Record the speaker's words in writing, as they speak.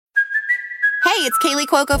it's Kaylee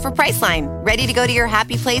Cuoco for Priceline. Ready to go to your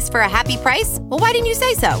happy place for a happy price? Well, why didn't you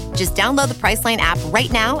say so? Just download the Priceline app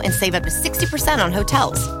right now and save up to 60% on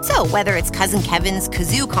hotels. So whether it's Cousin Kevin's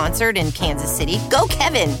Kazoo Concert in Kansas City, go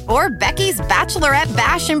Kevin, or Becky's Bachelorette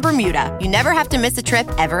Bash in Bermuda, you never have to miss a trip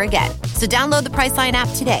ever again. So download the Priceline app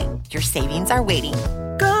today. Your savings are waiting.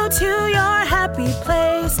 Go to your happy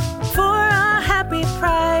place for a happy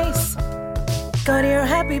price. Go to your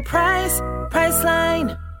happy price,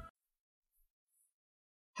 Priceline.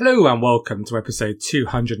 Hello and welcome to episode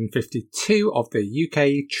 252 of the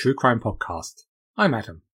UK True Crime Podcast. I'm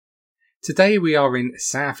Adam. Today we are in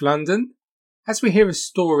South London as we hear a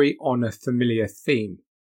story on a familiar theme.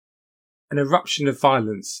 An eruption of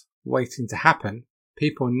violence waiting to happen.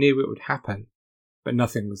 People knew it would happen, but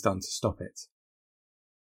nothing was done to stop it.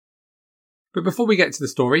 But before we get to the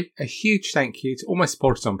story, a huge thank you to all my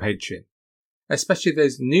supporters on Patreon, especially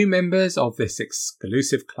those new members of this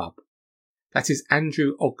exclusive club. That is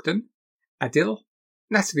Andrew Ogden, Adil,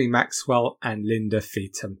 Natalie Maxwell and Linda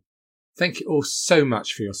Feetham. Thank you all so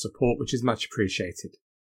much for your support, which is much appreciated.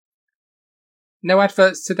 No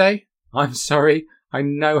adverts today? I'm sorry, I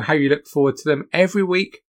know how you look forward to them every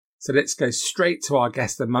week, so let's go straight to our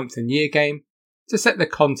Guess the Month and Year game to set the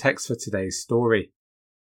context for today's story.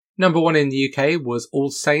 Number 1 in the UK was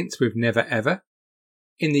All Saints with Never Ever.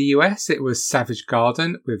 In the US it was Savage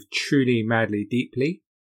Garden with Truly Madly Deeply.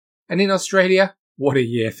 And in Australia, what a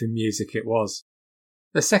year for music it was.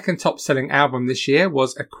 The second top selling album this year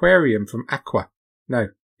was Aquarium from Aqua. No,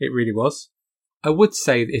 it really was. I would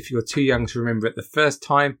say that if you're too young to remember it the first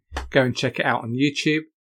time, go and check it out on YouTube.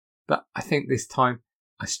 But I think this time,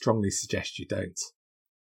 I strongly suggest you don't.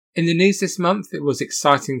 In the news this month, it was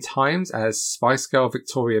exciting times as Spice Girl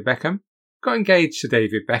Victoria Beckham got engaged to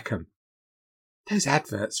David Beckham. Those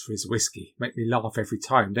adverts for his whiskey make me laugh every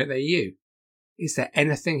time, don't they you? Is there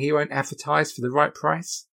anything he won't advertise for the right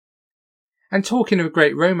price? And talking of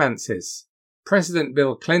great romances, President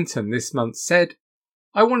Bill Clinton this month said,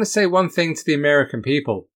 "I want to say one thing to the American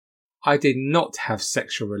people. I did not have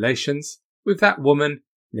sexual relations with that woman,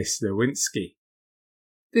 Miss Lewinsky."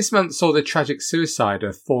 This month saw the tragic suicide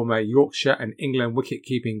of former Yorkshire and England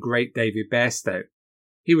wicket-keeping great David Bairstow.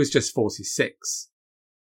 He was just 46.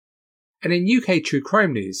 And in UK true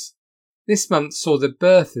crime news, this month saw the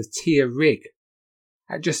birth of Tia Rigg.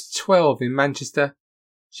 At just 12 in Manchester,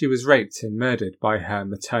 she was raped and murdered by her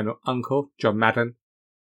maternal uncle, John Madden,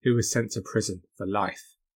 who was sent to prison for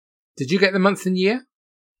life. Did you get the month and year?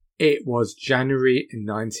 It was January in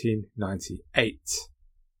 1998.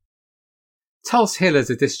 Tulse Hill is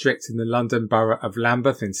a district in the London borough of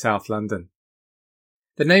Lambeth in South London.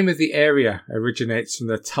 The name of the area originates from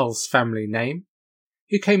the Tulse family name,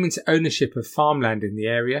 who came into ownership of farmland in the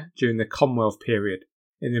area during the Commonwealth period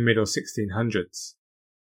in the middle 1600s.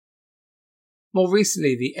 More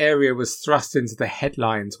recently, the area was thrust into the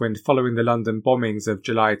headlines when, following the London bombings of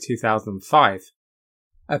July 2005,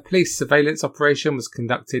 a police surveillance operation was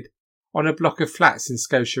conducted on a block of flats in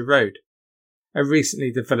Scotia Road, a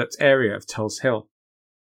recently developed area of Tulse Hill.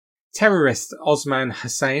 Terrorist Osman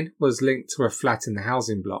Hussein was linked to a flat in the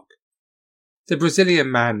housing block. The Brazilian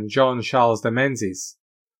man Jean Charles de Menezes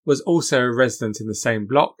was also a resident in the same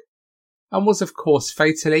block and was of course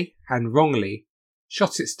fatally and wrongly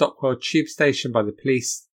shot at Stockwell tube station by the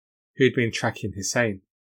police who had been tracking Hussein.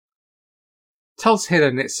 Tulse Hill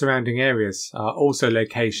and its surrounding areas are also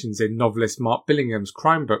locations in novelist Mark Billingham's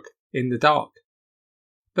crime book In the Dark.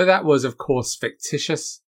 But that was of course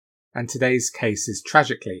fictitious, and today's case is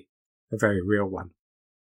tragically a very real one.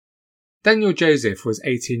 Daniel Joseph was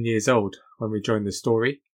 18 years old when we joined the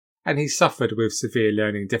story, and he suffered with severe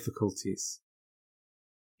learning difficulties.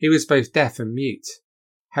 He was both deaf and mute,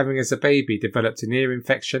 having as a baby developed an ear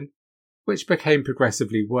infection, which became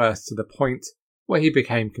progressively worse to the point where he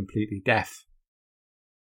became completely deaf.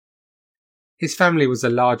 His family was a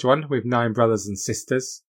large one with 9 brothers and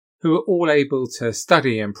sisters, who were all able to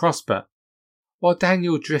study and prosper, while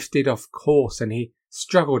Daniel drifted off course and he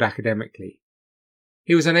struggled academically.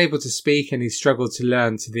 He was unable to speak and he struggled to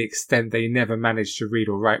learn to the extent that he never managed to read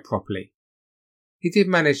or write properly. He did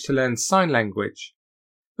manage to learn sign language,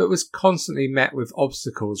 but was constantly met with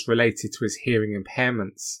obstacles related to his hearing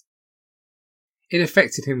impairments. It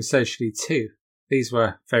affected him socially too. These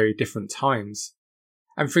were very different times.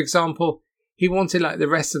 And for example, he wanted like the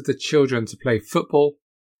rest of the children to play football,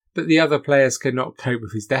 but the other players could not cope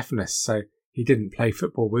with his deafness, so he didn't play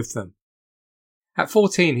football with them. At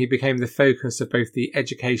 14, he became the focus of both the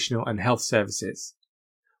educational and health services,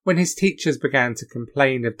 when his teachers began to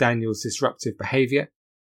complain of Daniel's disruptive behaviour,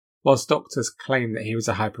 whilst doctors claimed that he was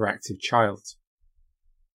a hyperactive child.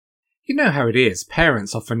 You know how it is,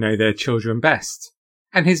 parents often know their children best,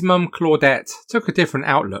 and his mum Claudette took a different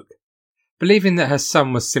outlook, believing that her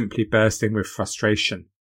son was simply bursting with frustration.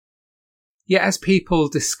 Yet as people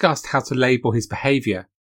discussed how to label his behaviour,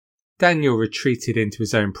 Daniel retreated into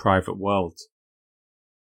his own private world.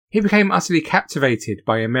 He became utterly captivated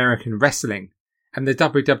by American wrestling and the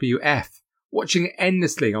WWF, watching it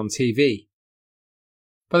endlessly on TV.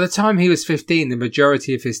 By the time he was 15, the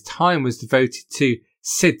majority of his time was devoted to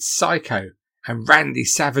Sid Psycho and Randy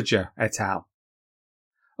Savager et al.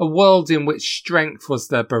 A world in which strength was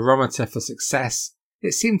the barometer for success,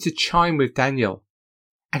 it seemed to chime with Daniel,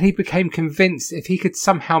 and he became convinced if he could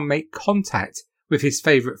somehow make contact with his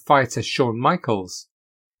favourite fighter Shawn Michaels,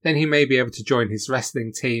 then he may be able to join his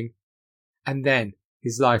wrestling team, and then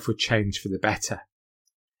his life would change for the better.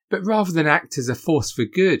 But rather than act as a force for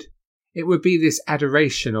good, it would be this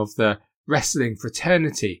adoration of the wrestling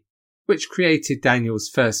fraternity which created Daniel's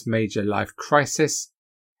first major life crisis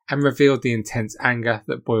and revealed the intense anger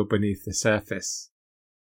that boiled beneath the surface.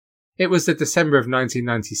 It was the December of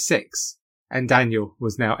 1996, and Daniel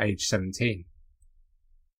was now age 17.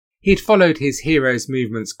 He'd followed his hero's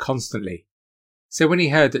movements constantly, so when he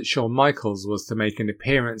heard that Shawn Michaels was to make an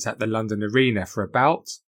appearance at the London Arena for a bout,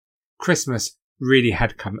 Christmas really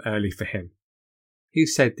had come early for him. Who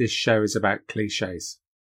said this show is about cliches?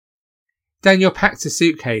 Daniel packed a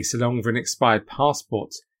suitcase along with an expired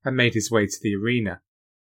passport and made his way to the arena.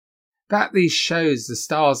 But at these shows the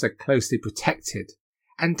stars are closely protected,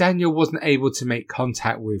 and Daniel wasn't able to make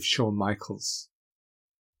contact with Shawn Michaels.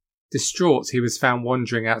 Distraught, he was found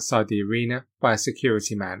wandering outside the arena by a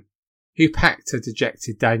security man, who packed a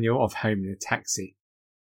dejected Daniel off home in a taxi.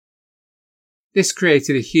 This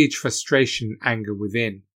created a huge frustration and anger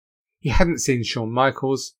within. He hadn't seen Shawn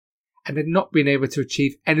Michaels and had not been able to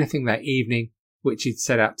achieve anything that evening which he'd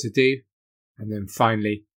set out to do, and then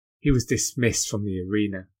finally he was dismissed from the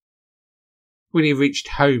arena. When he reached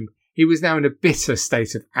home, he was now in a bitter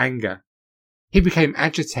state of anger. He became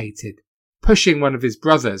agitated, pushing one of his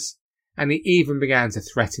brothers, and he even began to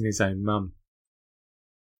threaten his own mum.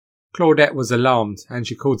 Claudette was alarmed and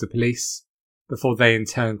she called the police, before they in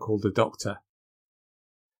turn called the doctor.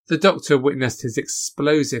 The doctor witnessed his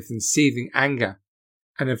explosive and seething anger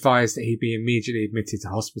and advised that he be immediately admitted to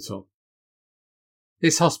hospital.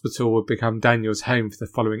 This hospital would become Daniel's home for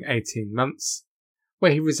the following 18 months,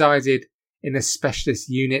 where he resided in a specialist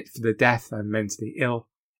unit for the deaf and mentally ill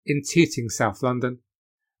in Tooting, South London,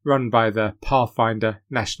 run by the Pathfinder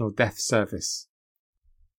National Deaf Service.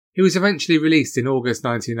 He was eventually released in August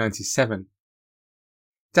 1997.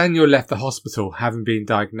 Daniel left the hospital having been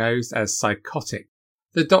diagnosed as psychotic,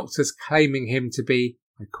 the doctors claiming him to be,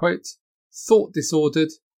 I quote, thought disordered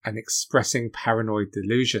and expressing paranoid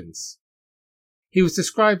delusions. He was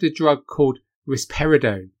prescribed a drug called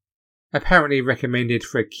risperidone, apparently recommended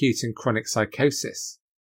for acute and chronic psychosis.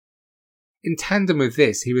 In tandem with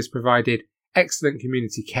this, he was provided excellent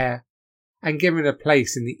community care and given a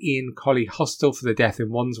place in the Ian Colley Hostel for the Deaf in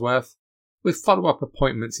Wandsworth, with follow-up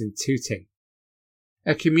appointments in Tooting.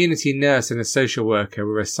 A community nurse and a social worker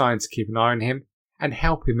were assigned to keep an eye on him and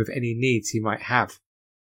help him with any needs he might have.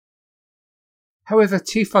 However,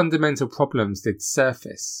 two fundamental problems did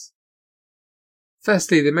surface.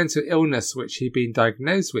 Firstly, the mental illness which he'd been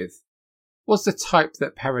diagnosed with was the type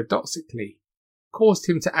that paradoxically caused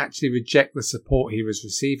him to actually reject the support he was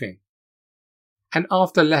receiving. And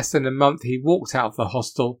after less than a month, he walked out of the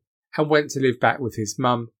hostel and went to live back with his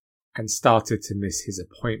mum and started to miss his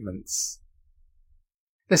appointments.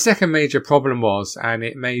 The second major problem was, and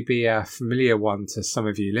it may be a familiar one to some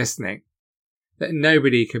of you listening, that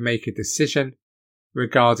nobody could make a decision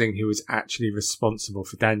regarding who was actually responsible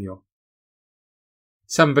for Daniel.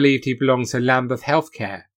 Some believed he belonged to Lambeth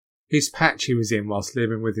Healthcare, whose patch he was in whilst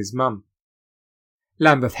living with his mum.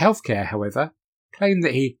 Lambeth Healthcare, however, claimed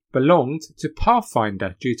that he belonged to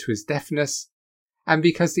Pathfinder due to his deafness and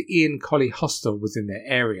because the Ian Colley Hostel was in their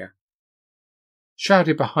area.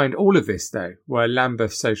 Shrouded behind all of this, though, were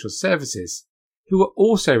Lambeth Social Services, who were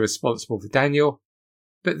also responsible for Daniel,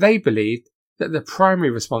 but they believed that the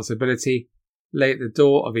primary responsibility lay at the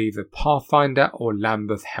door of either Pathfinder or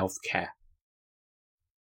Lambeth Healthcare.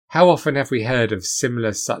 How often have we heard of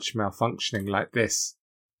similar such malfunctioning like this?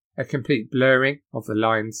 A complete blurring of the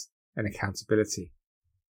lines and accountability.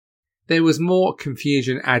 There was more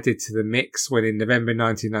confusion added to the mix when in November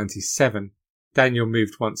 1997 Daniel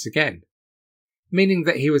moved once again, meaning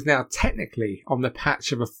that he was now technically on the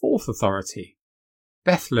patch of a fourth authority,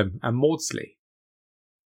 Bethlem and Maudsley.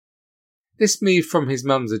 This move from his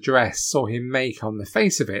mum's address saw him make, on the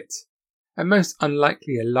face of it, a most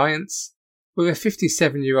unlikely alliance with a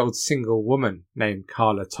 57-year-old single woman named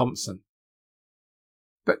Carla Thompson.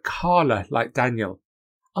 But Carla, like Daniel,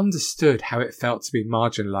 understood how it felt to be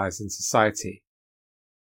marginalised in society.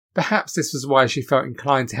 Perhaps this was why she felt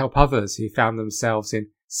inclined to help others who found themselves in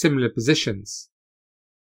similar positions.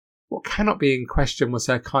 What cannot be in question was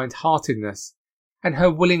her kind-heartedness and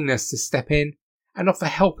her willingness to step in and offer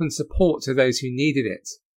help and support to those who needed it,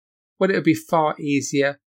 when it would be far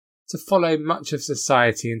easier to follow much of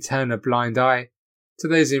society and turn a blind eye to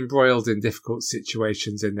those embroiled in difficult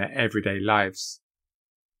situations in their everyday lives.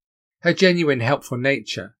 Her genuine helpful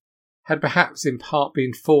nature had perhaps in part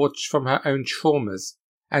been forged from her own traumas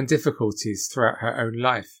and difficulties throughout her own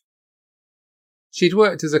life. She'd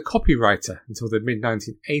worked as a copywriter until the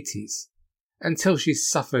mid-1980s, until she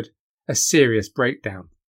suffered a serious breakdown.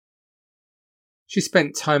 She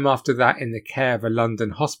spent time after that in the care of a London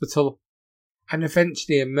hospital and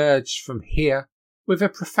eventually emerged from here with a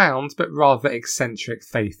profound but rather eccentric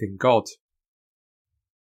faith in God.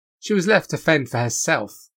 She was left to fend for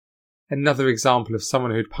herself, another example of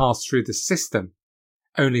someone who had passed through the system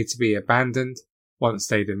only to be abandoned once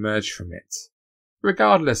they'd emerged from it,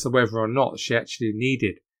 regardless of whether or not she actually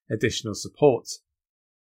needed additional support.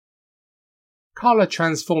 Carla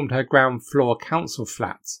transformed her ground floor council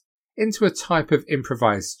flat into a type of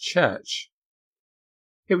improvised church.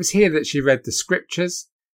 It was here that she read the scriptures,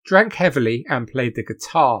 drank heavily and played the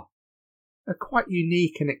guitar, a quite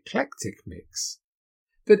unique and eclectic mix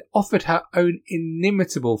that offered her own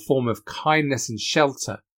inimitable form of kindness and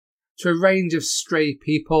shelter to a range of stray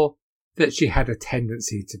people that she had a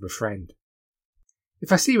tendency to befriend.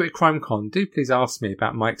 If I see you at CrimeCon, do please ask me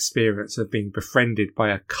about my experience of being befriended by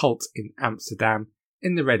a cult in Amsterdam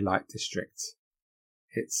in the red light district.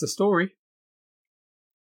 It's a story.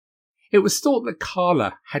 It was thought that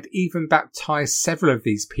Carla had even baptised several of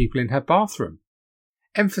these people in her bathroom,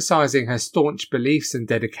 emphasising her staunch beliefs and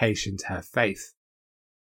dedication to her faith.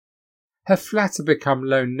 Her flat had become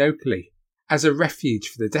known locally as a refuge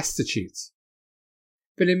for the destitute.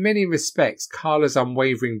 But in many respects, Carla's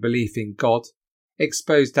unwavering belief in God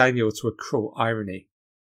exposed Daniel to a cruel irony.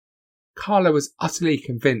 Carla was utterly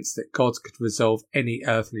convinced that God could resolve any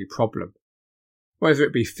earthly problem. Whether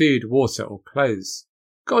it be food, water or clothes,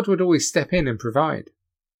 God would always step in and provide.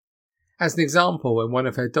 As an example, when one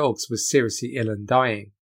of her dogs was seriously ill and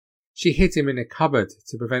dying, she hid him in a cupboard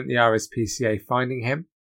to prevent the RSPCA finding him,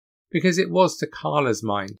 because it was, to Carla's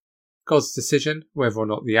mind, God's decision whether or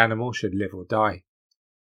not the animal should live or die.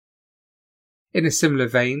 In a similar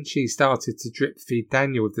vein, she started to drip feed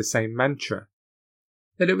Daniel with the same mantra,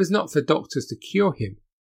 that it was not for doctors to cure him,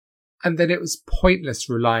 and that it was pointless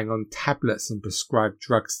relying on tablets and prescribed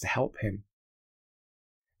drugs to help him.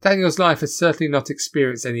 Daniel's life had certainly not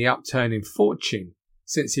experienced any upturn in fortune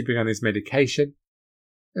since he began his medication,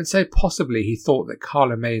 and so possibly he thought that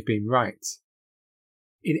Carla may have been right.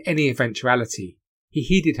 In any eventuality, he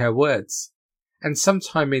heeded her words, and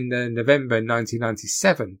sometime in November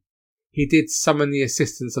 1997, he did summon the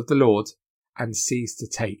assistance of the Lord and ceased to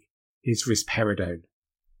take his risperidone.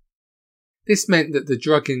 This meant that the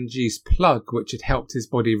drug-induced plug which had helped his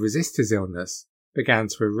body resist his illness began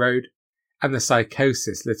to erode, and the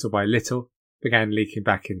psychosis, little by little, began leaking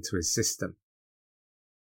back into his system.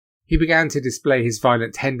 He began to display his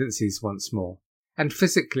violent tendencies once more, and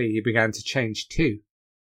physically he began to change too.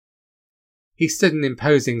 He stood an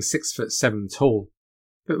imposing 6'7" tall,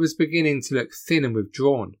 but was beginning to look thin and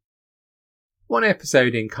withdrawn. One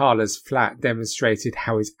episode in Carla's flat demonstrated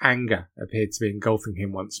how his anger appeared to be engulfing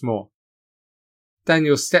him once more.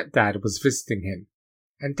 Daniel's stepdad was visiting him,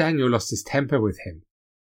 and Daniel lost his temper with him.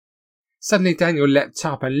 Suddenly Daniel leapt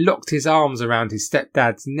up and locked his arms around his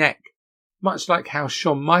stepdad's neck, much like how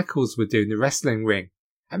Shawn Michaels would do in the wrestling ring,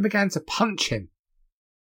 and began to punch him.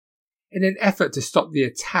 In an effort to stop the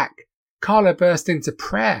attack, Carla burst into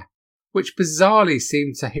prayer, which bizarrely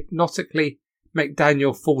seemed to hypnotically make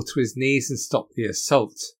Daniel fall to his knees and stop the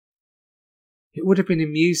assault. It would have been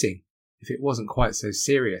amusing if it wasn't quite so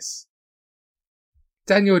serious.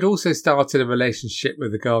 Daniel had also started a relationship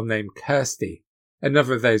with a girl named Kirsty,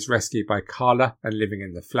 another of those rescued by Carla and living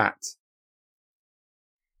in the flat.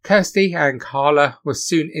 Kirsty and Carla were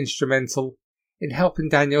soon instrumental in helping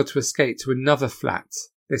Daniel to escape to another flat,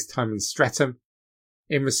 this time in Streatham,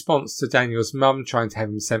 in response to Daniel's mum trying to have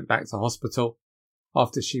him sent back to hospital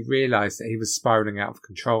after she realised that he was spiralling out of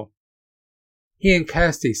control. He and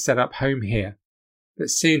Kirsty set up home here, but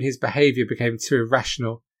soon his behaviour became too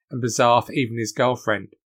irrational and bizarre for even his girlfriend,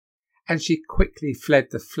 and she quickly fled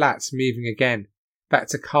the flat, moving again back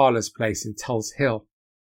to Carla's place in Tulse Hill.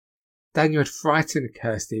 Daniel had frightened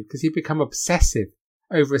Kirsty because he'd become obsessive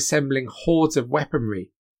over assembling hordes of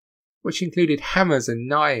weaponry, which included hammers and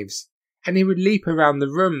knives, and he would leap around the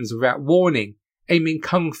rooms without warning, aiming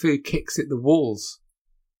kung fu kicks at the walls.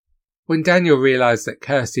 When Daniel realised that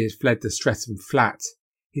Kirsty had fled the Streatham flat,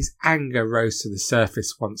 his anger rose to the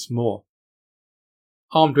surface once more.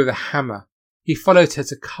 Armed with a hammer, he followed her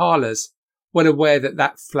to Carla's, well aware that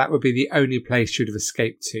that flat would be the only place she would have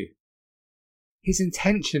escaped to. His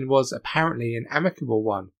intention was apparently an amicable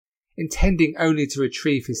one, intending only to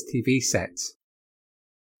retrieve his TV set.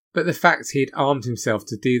 But the fact he had armed himself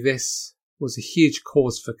to do this was a huge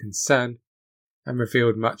cause for concern and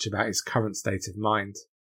revealed much about his current state of mind.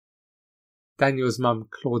 Daniel's mum,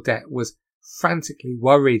 Claudette, was frantically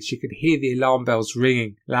worried she could hear the alarm bells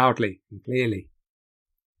ringing loudly and clearly.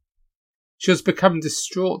 She was becoming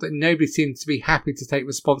distraught that nobody seemed to be happy to take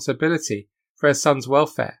responsibility for her son's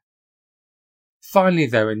welfare. Finally,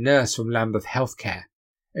 though, a nurse from Lambeth Healthcare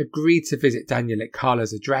agreed to visit Daniel at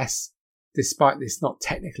Carla's address, despite this not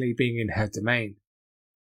technically being in her domain.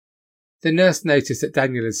 The nurse noticed that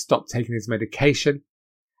Daniel had stopped taking his medication,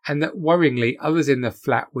 and that worryingly others in the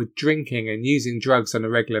flat were drinking and using drugs on a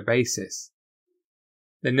regular basis.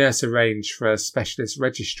 The nurse arranged for a specialist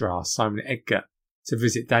registrar, Simon Edgar, to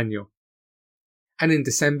visit Daniel. And in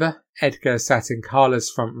December, Edgar sat in Carla's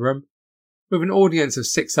front room with an audience of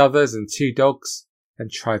 6 others and 2 dogs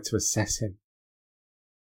and tried to assess him.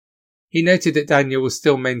 He noted that Daniel was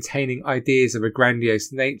still maintaining ideas of a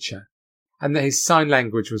grandiose nature and that his sign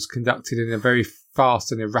language was conducted in a very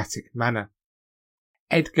fast and erratic manner.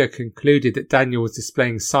 Edgar concluded that Daniel was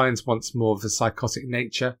displaying signs once more of a psychotic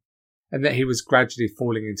nature and that he was gradually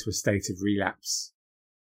falling into a state of relapse.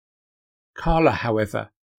 Carla, however,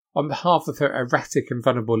 on behalf of her erratic and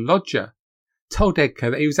vulnerable lodger, told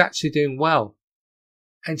Edgar that he was actually doing well,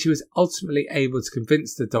 and she was ultimately able to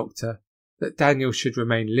convince the doctor that Daniel should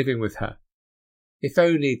remain living with her, if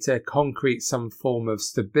only to concrete some form of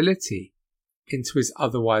stability into his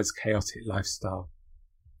otherwise chaotic lifestyle.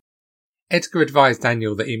 Edgar advised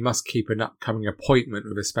Daniel that he must keep an upcoming appointment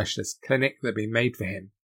with a specialist clinic that had been made for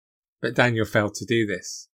him, but Daniel failed to do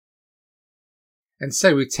this. And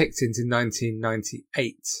so we ticked into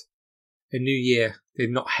 1998. A new year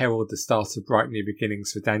did not herald the start of bright new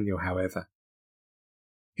beginnings for Daniel, however.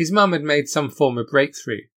 His mum had made some form of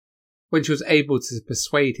breakthrough when she was able to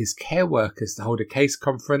persuade his care workers to hold a case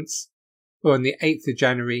conference, where on the 8th of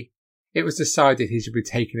January it was decided he should be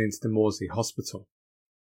taken into the Maudsley Hospital.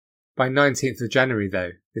 By 19th of January,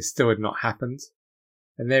 though, this still had not happened,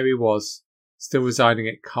 and there he was, still residing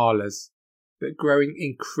at Carla's, but growing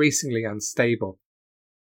increasingly unstable.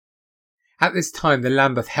 At this time, the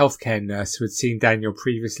Lambeth Healthcare nurse who had seen Daniel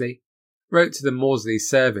previously wrote to the Maudsley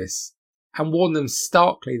service and warned them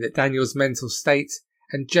starkly that Daniel's mental state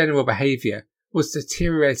and general behaviour was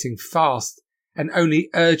deteriorating fast and only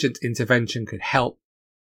urgent intervention could help.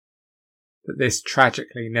 But this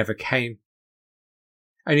tragically never came.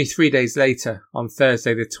 Only 3 days later, on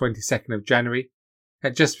Thursday the 22nd of January,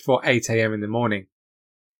 at just before 8 a.m. in the morning,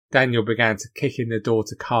 Daniel began to kick in the door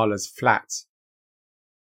to Carla's flat.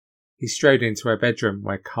 He strode into her bedroom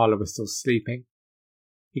where Carla was still sleeping.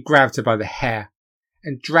 He grabbed her by the hair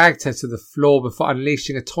and dragged her to the floor before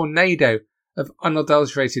unleashing a tornado of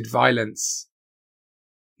unadulterated violence.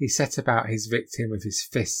 He set about his victim with his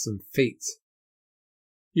fists and feet.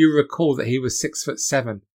 You recall that he was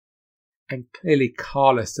 6'7", and clearly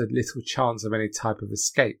Carla stood little chance of any type of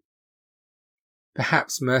escape.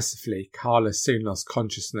 Perhaps mercifully, Carla soon lost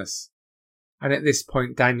consciousness, and at this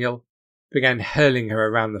point Daniel began hurling her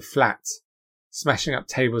around the flat, smashing up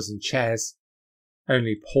tables and chairs,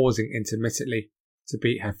 only pausing intermittently to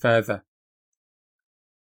beat her further.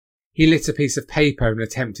 He lit a piece of paper and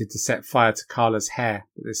attempted to set fire to Carla's hair,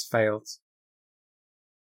 but this failed.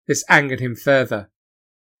 This angered him further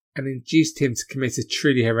and induced him to commit a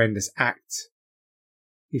truly horrendous act.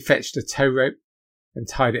 He fetched a tow rope and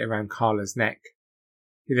tied it around Carla's neck.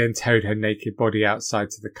 He then towed her naked body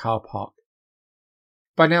outside to the car park.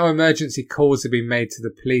 By now emergency calls had been made to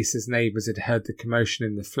the police as neighbours had heard the commotion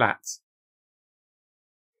in the flat.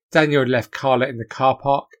 Daniel had left Carla in the car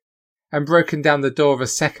park and broken down the door of a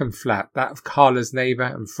second flat, that of Carla's neighbour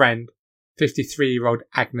and friend, 53-year-old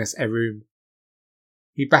Agnes Eroom.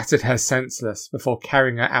 He battered her senseless before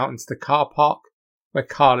carrying her out into the car park where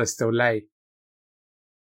Carla still lay.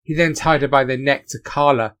 He then tied her by the neck to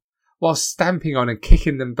Carla while stamping on and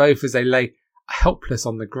kicking them both as they lay helpless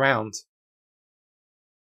on the ground.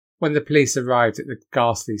 When the police arrived at the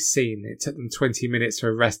ghastly scene, it took them 20 minutes to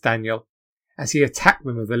arrest Daniel as he attacked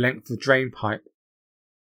them with the length of the drain pipe.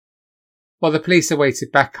 While the police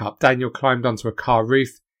awaited backup, Daniel climbed onto a car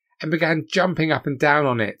roof and began jumping up and down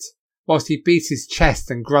on it, whilst he beat his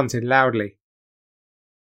chest and grunted loudly.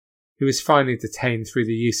 He was finally detained through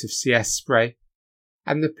the use of CS spray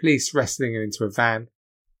and the police wrestling him into a van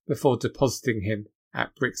before depositing him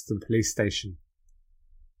at Brixton Police Station.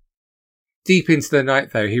 Deep into the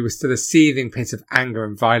night, though, he was still a seething pit of anger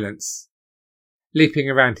and violence. Leaping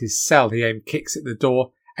around his cell, he aimed kicks at the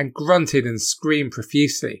door and grunted and screamed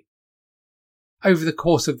profusely. Over the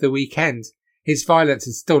course of the weekend, his violence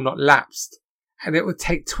had still not lapsed, and it would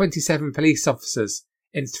take 27 police officers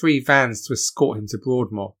in 3 vans to escort him to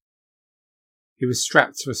Broadmoor. He was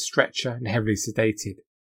strapped to a stretcher and heavily sedated,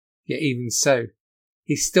 yet even so,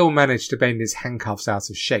 he still managed to bend his handcuffs out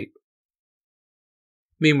of shape.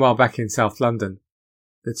 Meanwhile, back in South London,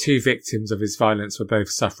 the 2 victims of his violence were both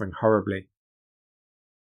suffering horribly.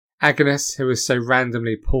 Agnes, who was so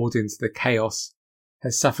randomly pulled into the chaos,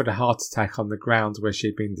 had suffered a heart attack on the ground where she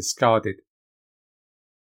had been discarded.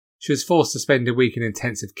 She was forced to spend a week in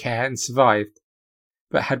intensive care and survived,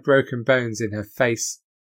 but had broken bones in her face,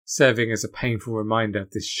 serving as a painful reminder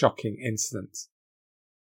of this shocking incident.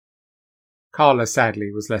 Carla,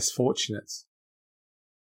 sadly, was less fortunate.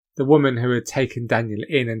 The woman who had taken Daniel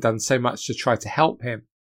in and done so much to try to help him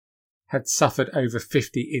had suffered over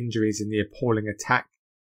 50 injuries in the appalling attack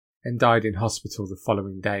and died in hospital the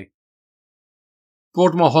following day.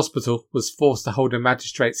 Broadmoor Hospital was forced to hold a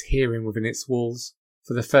magistrate's hearing within its walls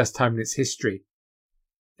for the first time in its history.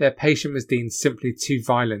 Their patient was deemed simply too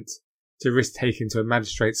violent to risk taken to a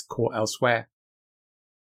magistrate's court elsewhere.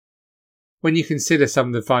 When you consider some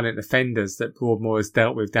of the violent offenders that Broadmoor has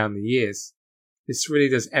dealt with down the years, this really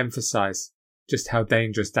does emphasise just how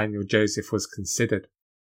dangerous Daniel Joseph was considered.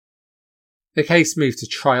 The case moved to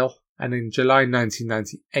trial, and in July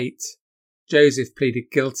 1998, Joseph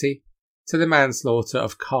pleaded guilty to the manslaughter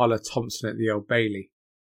of Carla Thompson at the Old Bailey.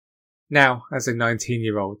 Now, as a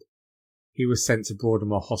 19-year-old, he was sent to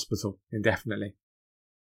Broadmoor Hospital indefinitely.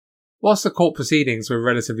 Whilst the court proceedings were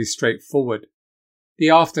relatively straightforward, the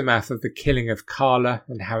aftermath of the killing of Carla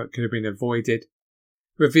and how it could have been avoided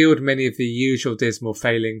revealed many of the usual dismal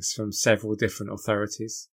failings from several different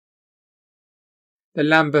authorities. The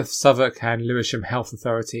Lambeth, Southwark and Lewisham Health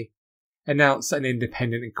Authority announced that an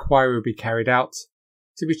independent inquiry would be carried out,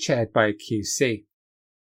 to be chaired by a QC.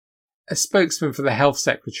 A spokesman for the Health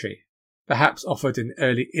Secretary perhaps offered an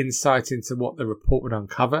early insight into what the report would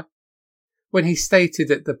uncover, when he stated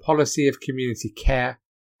that the policy of community care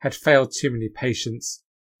had failed too many patients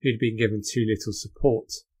who'd been given too little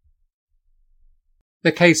support.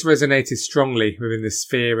 The case resonated strongly within the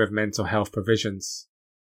sphere of mental health provisions.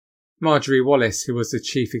 Marjorie Wallace, who was the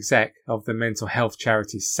chief exec of the mental health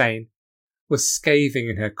charity SANE, was scathing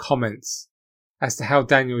in her comments as to how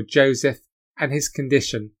Daniel Joseph and his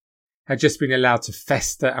condition had just been allowed to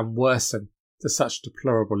fester and worsen to such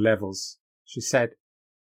deplorable levels. She said,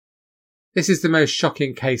 "This is the most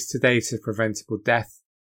shocking case to date of preventable death.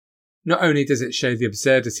 Not only does it show the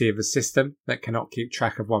absurdity of a system that cannot keep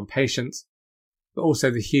track of one patient, but also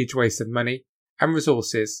the huge waste of money and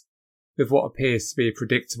resources with what appears to be a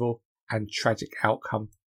predictable and tragic outcome.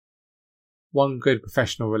 One good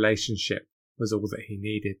professional relationship was all that he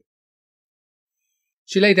needed."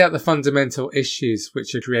 She laid out the fundamental issues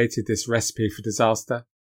which had created this recipe for disaster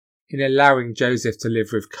in allowing Joseph to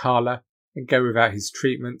live with Carla and go without his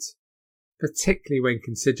treatment, particularly when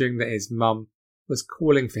considering that his mum was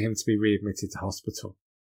calling for him to be readmitted to hospital.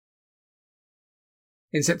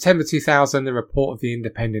 In September 2000, the report of the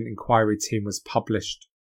independent inquiry team was published.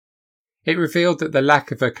 It revealed that the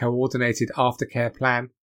lack of a coordinated aftercare plan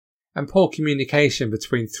and poor communication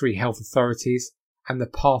between 3 health authorities and the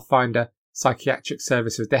Pathfinder Psychiatric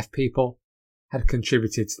Service for Deaf People had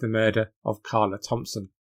contributed to the murder of Carla Thompson.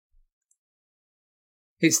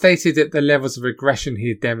 It stated that the levels of aggression he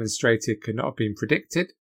had demonstrated could not have been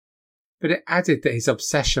predicted, but it added that his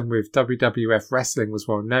obsession with WWF wrestling was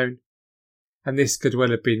well known, and this could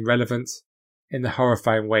well have been relevant in the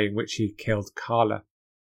horrifying way in which he killed Carla.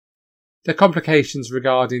 The complications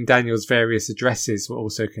regarding Daniel's various addresses were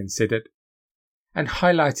also considered, and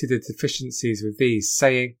highlighted the deficiencies with these,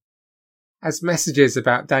 saying, "As messages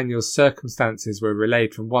about Daniel's circumstances were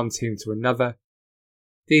relayed from one team to another,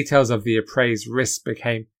 details of the appraised risks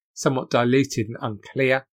became somewhat diluted and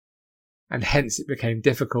unclear, and hence it became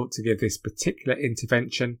difficult to give this particular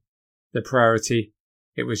intervention the priority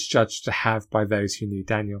it was judged to have by those who knew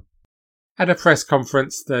Daniel." At a press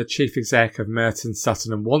conference, the chief exec of Merton,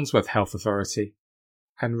 Sutton and Wandsworth Health Authority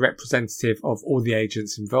and representative of all the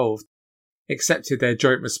agents involved accepted their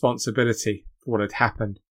joint responsibility for what had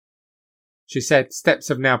happened. She said steps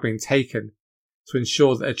have now been taken to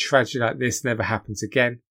ensure that a tragedy like this never happens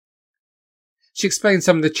again. She explained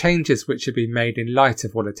some of the changes which had been made in light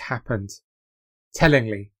of what had happened.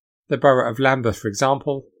 Tellingly, the borough of Lambeth, for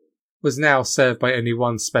example, was now served by only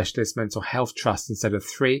one specialist mental health trust instead of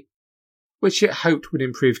 3, which it hoped would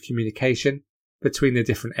improve communication between the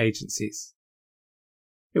different agencies.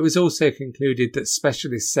 It was also concluded that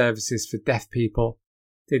specialist services for deaf people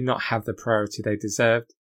did not have the priority they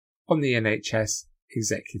deserved on the NHS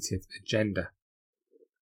executive agenda.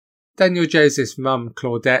 Daniel Joseph's mum,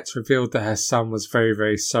 Claudette, revealed that her son was very,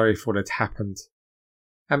 very sorry for what had happened,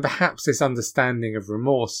 and perhaps this understanding of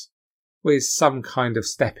remorse was some kind of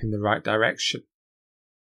step in the right direction.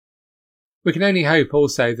 We can only hope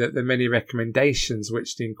also that the many recommendations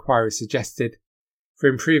which the inquiry suggested for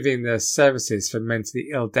improving the services for mentally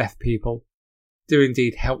ill deaf people do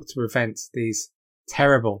indeed help to prevent these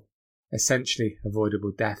terrible, essentially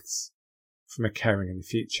avoidable deaths from occurring in the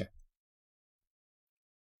future.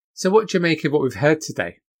 So what do you make of what we've heard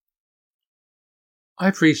today? I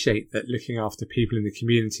appreciate that looking after people in the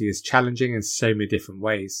community is challenging in so many different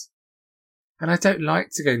ways. And I don't like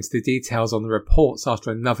to go into the details on the reports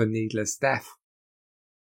after another needless death.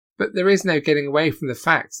 But there is no getting away from the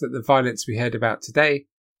fact that the violence we heard about today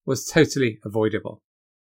was totally avoidable.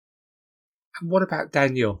 And what about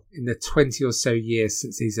Daniel in the 20 or so years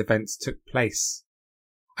since these events took place?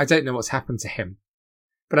 I don't know what's happened to him,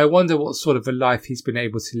 but I wonder what sort of a life he's been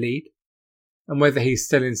able to lead, and whether he's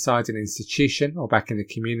still inside an institution or back in the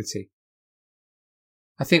community.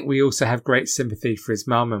 I think we also have great sympathy for his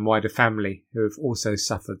mum and wider family who have also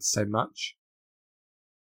suffered so much.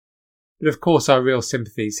 But of course our real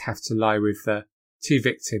sympathies have to lie with the 2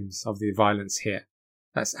 victims of the violence here.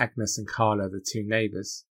 That's Agnes and Carla, the 2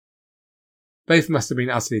 neighbours. Both must have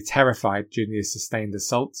been utterly terrified during the sustained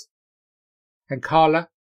assault. And Carla,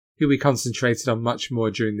 who we concentrated on much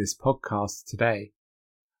more during this podcast today,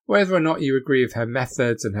 whether or not you agree with her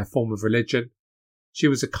methods and her form of religion, she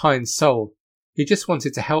was a kind soul who just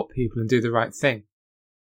wanted to help people and do the right thing.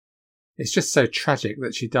 It's just so tragic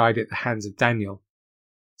that she died at the hands of Daniel,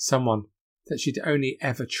 someone that she'd only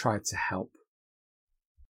ever tried to help.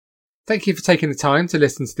 Thank you for taking the time to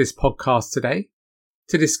listen to this podcast today.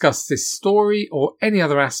 To discuss this story or any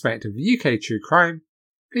other aspect of UK true crime,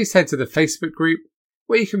 please head to the Facebook group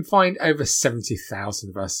where you can find over 70,000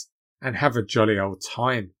 of us and have a jolly old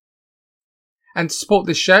time. And to support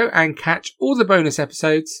this show and catch all the bonus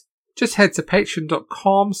episodes, just head to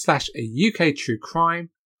patreon.com/a-UK-true-crime,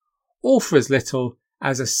 all for as little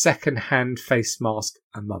as a second-hand face mask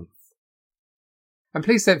a month. And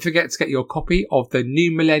please don't forget to get your copy of The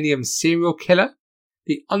New Millennium Serial Killer,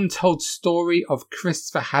 The Untold Story of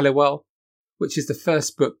Christopher Halliwell, which is the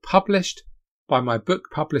first book published by my book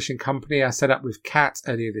publishing company I set up with Kat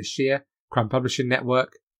earlier this year, Crime Publishing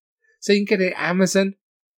Network. So you can get it at Amazon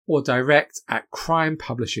or direct at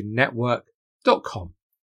crimepublishingnetwork.com.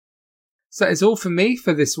 So that is all from me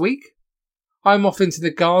for this week. I'm off into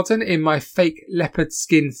the garden in my fake leopard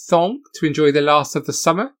skin thong to enjoy the last of the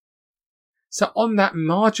summer. So on that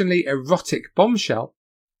marginally erotic bombshell,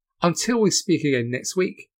 until we speak again next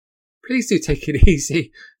week, please do take it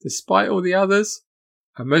easy despite all the others.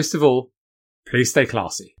 And most of all, please stay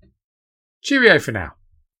classy. Cheerio for now.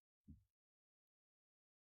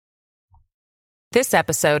 This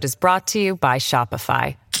episode is brought to you by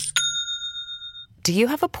Shopify. Do you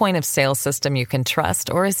have a point of sale system you can trust,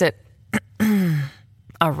 or is it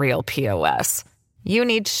a real POS? You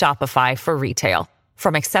need Shopify for retail.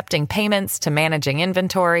 From accepting payments to managing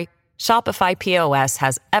inventory, Shopify POS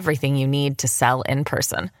has everything you need to sell in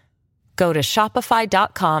person. Go to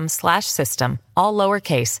shopify.com/system, all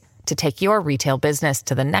lowercase, to take your retail business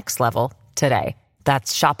to the next level today.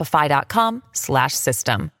 That's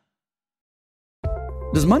shopify.com/system.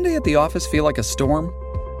 Does Monday at the office feel like a storm?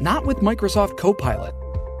 Not with Microsoft Copilot.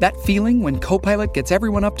 That feeling when Copilot gets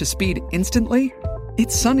everyone up to speed instantly?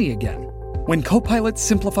 It's sunny again. When Copilot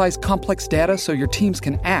simplifies complex data so your teams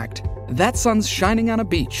can act, that sun's shining on a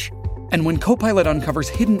beach. And when Copilot uncovers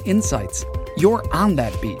hidden insights, you're on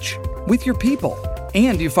that beach with your people,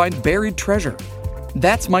 and you find buried treasure.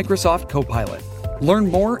 That's Microsoft Copilot. Learn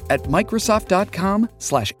more at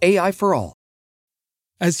Microsoft.com/AI for all.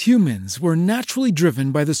 As humans, we're naturally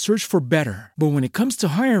driven by the search for better. But when it comes to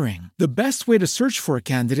hiring, the best way to search for a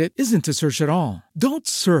candidate isn't to search at all. Don't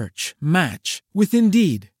search, match with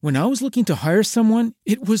Indeed. When I was looking to hire someone,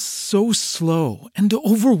 it was so slow and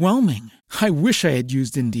overwhelming. I wish I had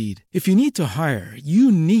used Indeed. If you need to hire,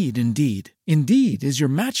 you need Indeed. Indeed is your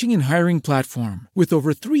matching and hiring platform with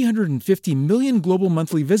over 350 million global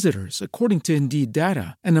monthly visitors, according to Indeed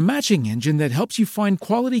data, and a matching engine that helps you find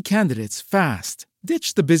quality candidates fast.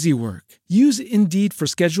 Ditch the busy work. Use Indeed for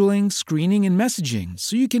scheduling, screening, and messaging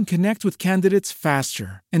so you can connect with candidates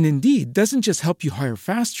faster. And Indeed doesn't just help you hire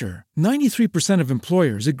faster. 93% of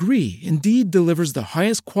employers agree Indeed delivers the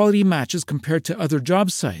highest quality matches compared to other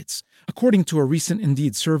job sites, according to a recent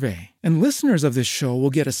Indeed survey. And listeners of this show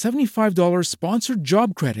will get a $75 sponsored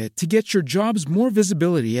job credit to get your jobs more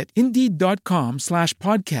visibility at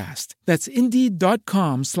Indeed.com/podcast. That's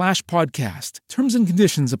Indeed.com/podcast. Terms and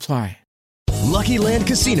conditions apply. Lucky Land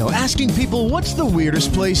Casino, asking people, what's the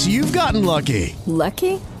weirdest place you've gotten lucky?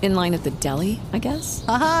 Lucky? In line at the deli, I guess?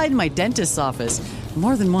 Aha, in my dentist's office.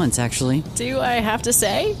 More than once, actually. Do I have to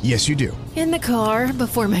say? Yes, you do. In the car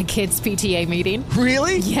before my kids' PTA meeting.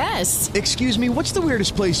 Really? Yes. Excuse me, what's the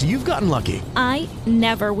weirdest place you've gotten lucky? I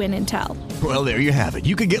never win and tell. Well, there you have it.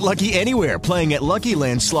 You can get lucky anywhere, playing at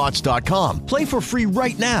LuckyLandSlots.com. Play for free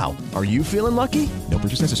right now. Are you feeling lucky? No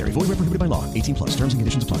purchase necessary. Void where prohibited by law. 18+. Terms and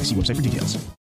conditions apply. See website for details.